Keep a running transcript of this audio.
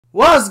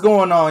What's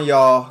going on,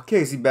 y'all?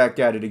 Casey back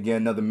at it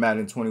again. Another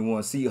Madden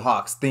 21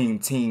 Seahawks theme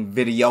team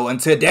video, and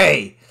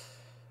today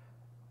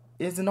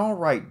is an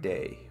alright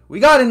day.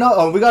 We got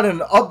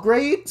an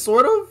upgrade,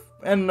 sort of,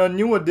 and a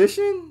new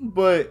addition,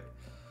 but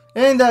it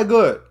ain't that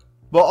good.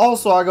 But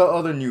also, I got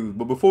other news.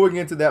 But before we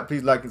get into that,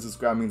 please like and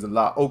subscribe. It means a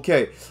lot.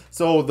 Okay,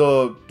 so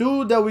the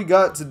dude that we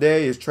got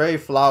today is Tre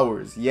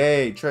Flowers.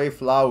 Yay, Tre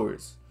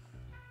Flowers.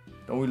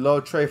 Don't we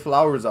love Tre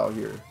Flowers out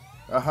here?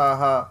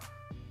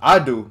 I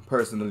do,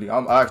 personally.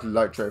 I actually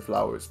like Tre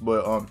Flowers.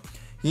 But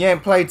he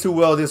ain't played too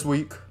well this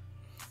week.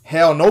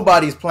 Hell,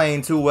 nobody's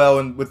playing too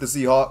well with the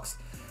Seahawks.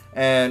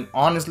 And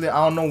honestly,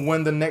 I don't know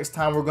when the next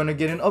time we're going to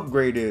get an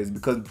upgrade is.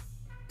 Because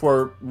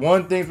for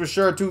one thing for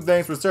sure, two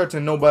things for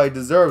certain, nobody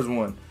deserves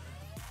one.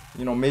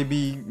 You know,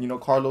 maybe, you know,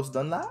 Carlos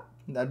Dunlap.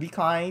 That'd be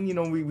kind. You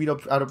know,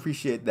 I'd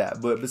appreciate that.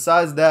 But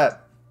besides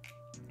that,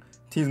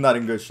 team's not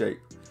in good shape.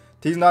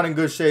 Team's not in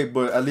good shape,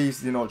 but at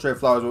least, you know, Tre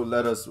Flowers will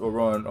let us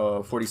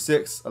run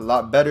 46 a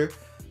lot better.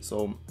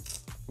 So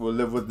we'll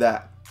live with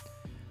that.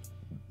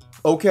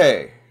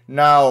 Okay,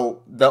 now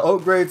the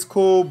upgrade's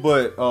cool,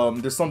 but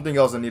there's something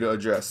else I need to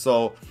address.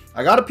 So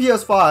I got a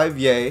PS5,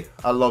 yay.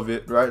 I love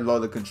it, right?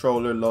 Love the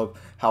controller, love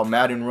how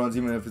Madden runs,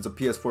 even if it's a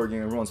PS4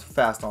 game, it runs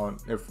fast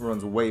it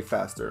runs way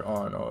faster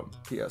on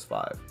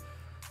PS5.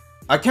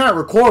 I can't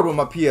record with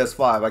my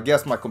PS5. I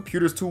guess my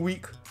computer's too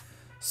weak.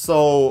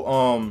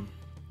 So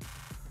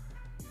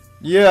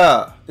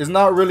yeah, it's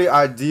not really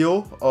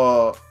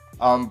ideal.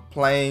 I'm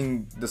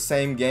playing the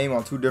same game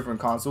on two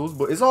different consoles,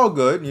 but it's all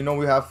good. You know,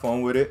 we have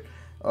fun with it.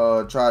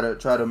 Try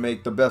to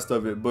make the best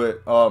of it.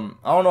 But I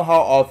don't know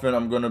how often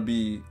I'm gonna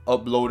be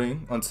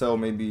uploading until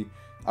maybe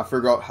I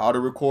figure out how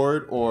to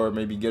record or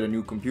maybe get a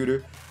new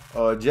computer.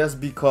 Just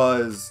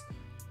because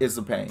it's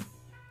a pain.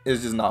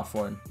 It's just not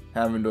fun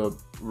having to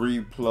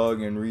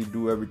replug and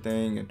redo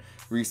everything and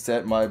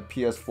reset my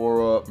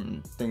PS4 up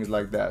and things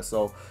like that.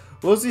 So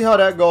we'll see how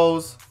that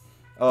goes.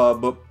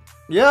 But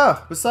yeah,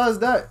 besides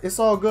that, it's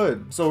all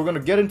good. So we're gonna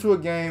get into a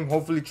game.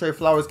 Hopefully Tre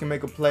Flowers can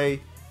make a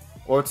play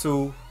or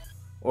two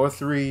or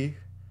three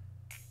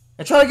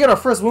and try to get our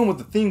first win with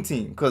the theme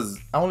team, because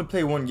I only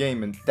played one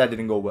game and that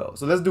didn't go well.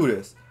 So let's do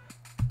this.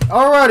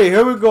 Alrighty,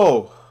 here we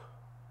go.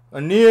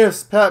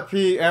 Aeneas, Pat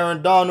P,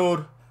 Aaron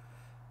Donald,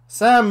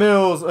 Sam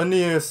Mills,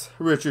 Aeneas,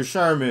 Richard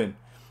Sherman.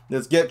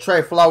 Let's get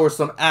Tre Flowers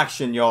some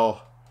action,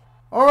 y'all.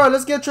 Alright,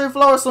 let's get Tre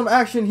Flowers some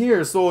action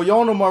here. So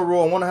y'all know my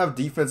rule. I want to have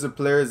defensive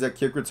players at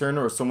kick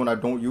returner or someone I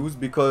don't use,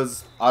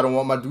 because I don't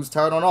want my dudes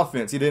tired on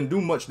offense. He didn't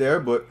do much there,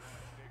 but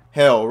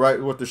hell,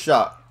 right with the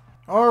shot.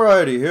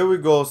 Alrighty, here we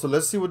go. So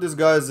let's see what this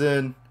guy's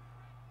in.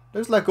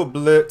 Looks like a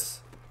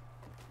blitz.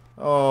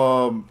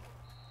 Run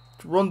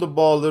the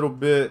ball a little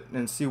bit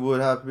and see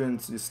what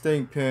happens.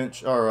 Sting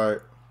pinch. Alright.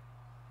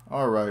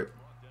 Alright.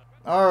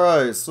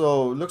 Alright,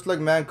 so looks like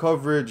man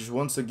coverage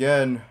once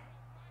again.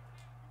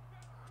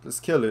 Let's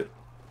kill it.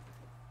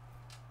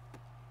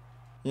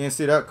 He ain't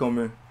see that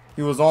coming.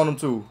 He was on him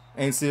too.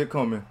 Ain't see it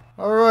coming.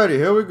 Alrighty,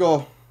 here we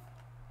go.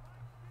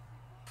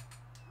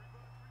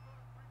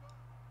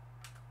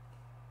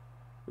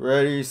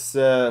 Ready,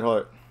 set,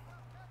 hut.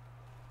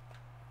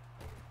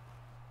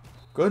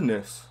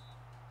 Goodness.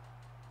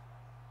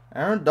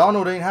 Aaron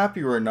Donald ain't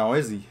happy right now,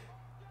 is he?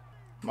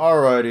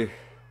 Alrighty.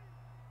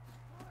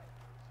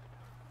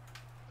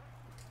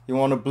 You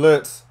want to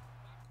blitz?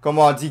 Come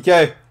on,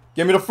 DK.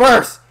 Give me the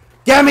first.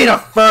 Give me the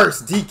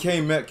first,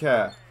 DK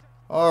Metcalf.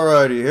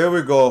 Alrighty, here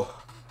we go.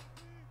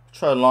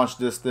 Try to launch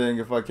this thing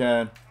if I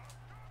can.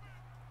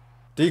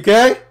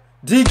 DK?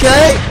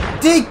 DK?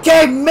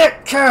 DK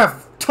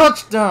Metcalf!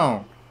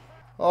 Touchdown!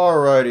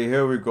 Alrighty,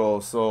 here we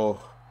go. So,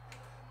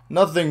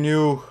 nothing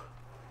new.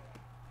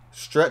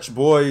 Stretch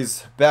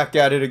boys back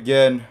at it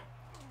again.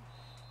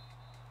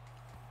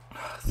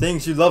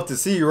 Things you love to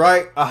see,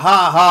 right?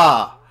 Aha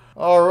ha!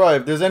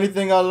 Alright, if there's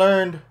anything I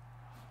learned,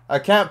 I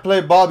can't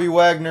play Bobby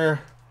Wagner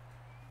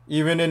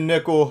even in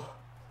nickel.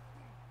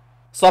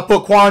 So I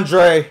put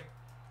Quandre.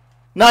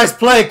 Nice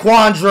play,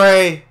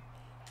 Quandre.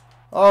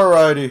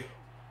 Alrighty.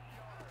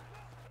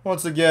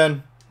 Once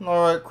again.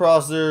 Alright,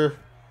 crosser.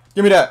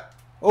 Give me that.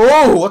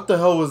 Oh, what the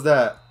hell was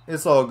that?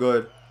 It's all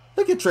good.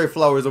 Look at Tre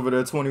Flowers over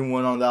there,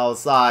 21 on the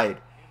outside.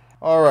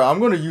 Alright, I'm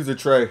going to use a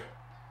Tre.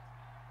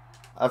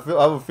 I have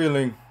a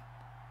feeling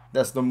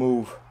that's the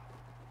move.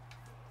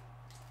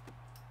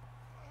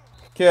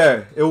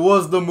 Okay, it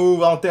was the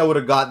move. I don't think I would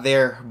have got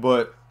there,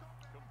 but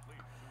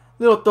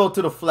little throw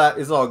to the flat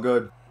is all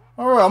good.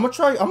 Alright, I'm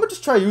gonna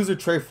just try using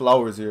Tre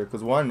Flowers here,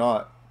 because why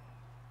not?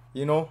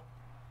 You know?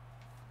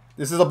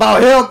 This is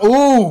about him.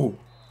 Ooh!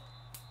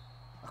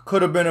 I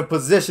could have been in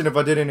position if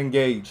I didn't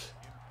engage.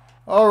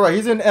 Alright,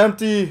 he's in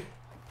empty.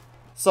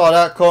 Saw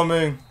that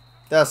coming.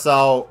 That's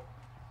out.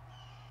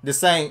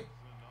 This ain't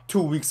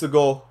 2 weeks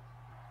ago.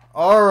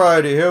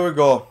 Alrighty, here we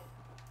go.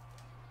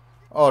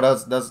 Oh,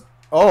 that's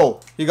oh,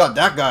 he got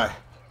that guy.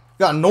 He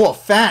got Noah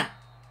Fant.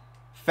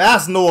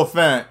 Fast Noah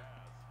Fant.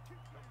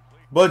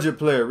 Budget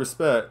player,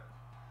 respect.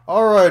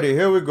 Alrighty,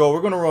 here we go. We're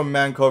going to run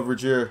man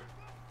coverage here.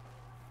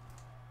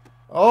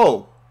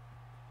 Oh.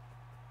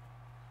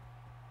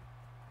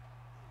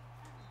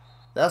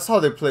 That's how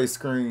they play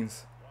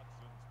screens.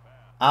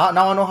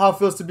 Now I know how it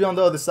feels to be on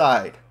the other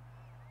side.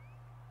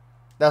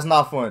 That's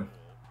not fun.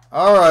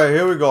 Alright,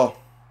 here we go.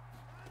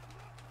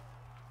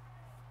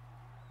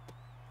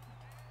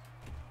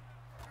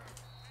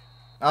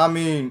 I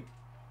mean,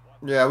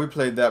 yeah, we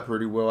played that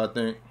pretty well, I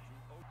think.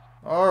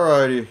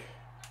 Alrighty.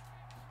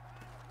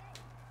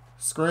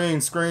 Screen,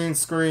 screen,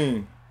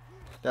 screen.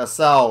 That's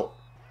out.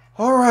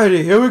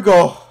 Alrighty, here we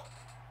go.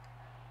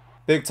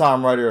 Big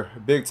time right here.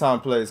 Big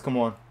time plays. Come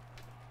on.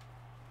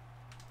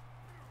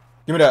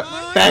 Give me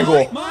that.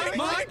 Bangle.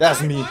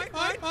 That's me.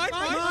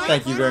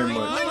 Thank you very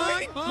much.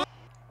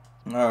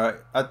 Alright,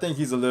 I think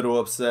he's a little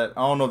upset.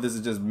 I don't know if this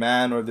is just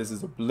man or if this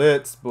is a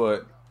blitz,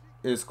 but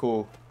it's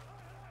cool.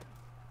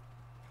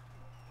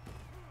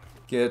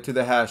 Get to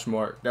the hash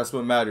mark. That's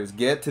what matters.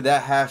 Get to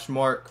that hash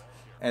mark,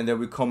 and then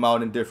we come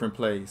out in different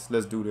plays.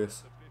 Let's do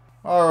this.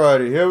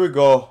 Alrighty, here we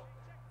go.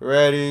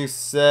 Ready,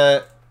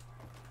 set,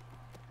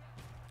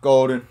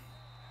 golden.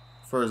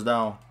 First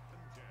down.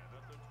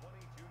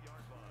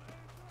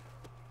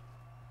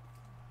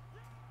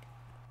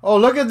 Oh,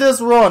 look at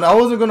this run. I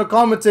wasn't going to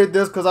commentate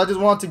this because I just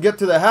wanted to get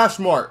to the hash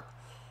mark.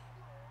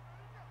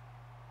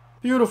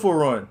 Beautiful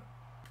run.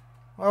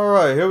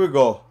 Alright, here we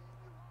go.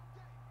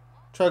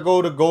 Try to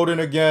go to golden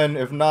again.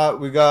 If not,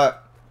 we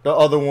got the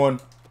other one.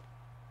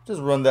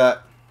 Just run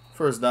that.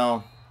 First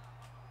down.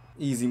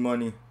 Easy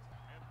money.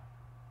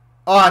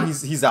 Ah, and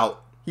he's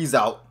out. He's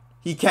out.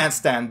 He can't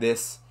stand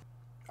this.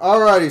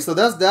 Alrighty, so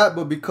that's that.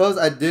 But because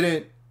I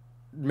didn't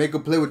make a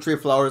play with Tre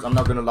Flowers, I'm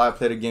not going to lie, I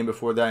played a game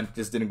before that and it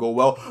just didn't go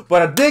well.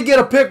 But I did get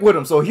a pick with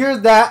him. So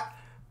here's that.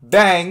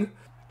 Bang.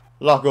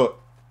 Lock up.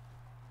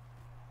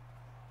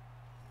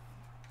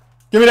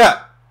 Give me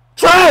that.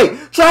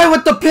 Try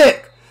with the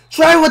pick.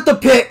 Try with the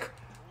pick.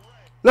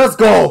 Let's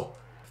go.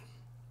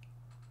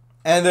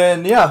 And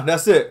then, yeah,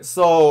 that's it.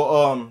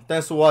 So,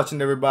 thanks for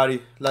watching,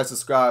 everybody. Like,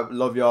 subscribe.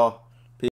 Love y'all.